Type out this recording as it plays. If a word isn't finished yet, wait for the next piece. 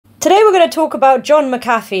Today we're going to talk about John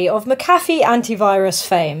Mcafee of McAfee antivirus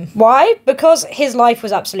fame. Why? Because his life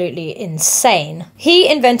was absolutely insane. He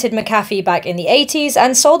invented McAfee back in the 80s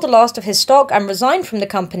and sold the last of his stock and resigned from the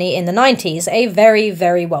company in the 90s, a very,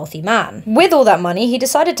 very wealthy man. With all that money, he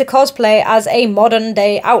decided to cosplay as a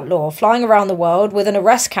modern-day outlaw, flying around the world with an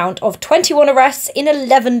arrest count of 21 arrests in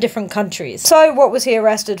 11 different countries. So what was he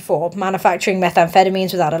arrested for? Manufacturing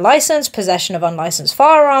methamphetamines without a license, possession of unlicensed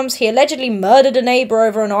firearms. He allegedly murdered a neighbor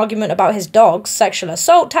over an argument about his dogs, sexual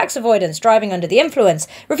assault, tax avoidance, driving under the influence,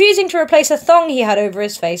 refusing to replace a thong he had over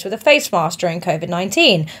his face with a face mask during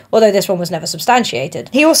COVID-19, although this one was never substantiated.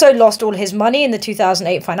 He also lost all his money in the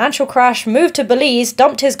 2008 financial crash, moved to Belize,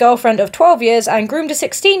 dumped his girlfriend of 12 years, and groomed a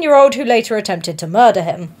 16-year-old who later attempted to murder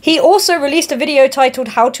him. He also released a video titled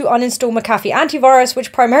How to Uninstall McAfee Antivirus,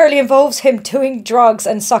 which primarily involves him doing drugs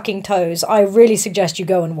and sucking toes. I really suggest you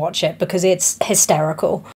go and watch it because it's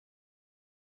hysterical.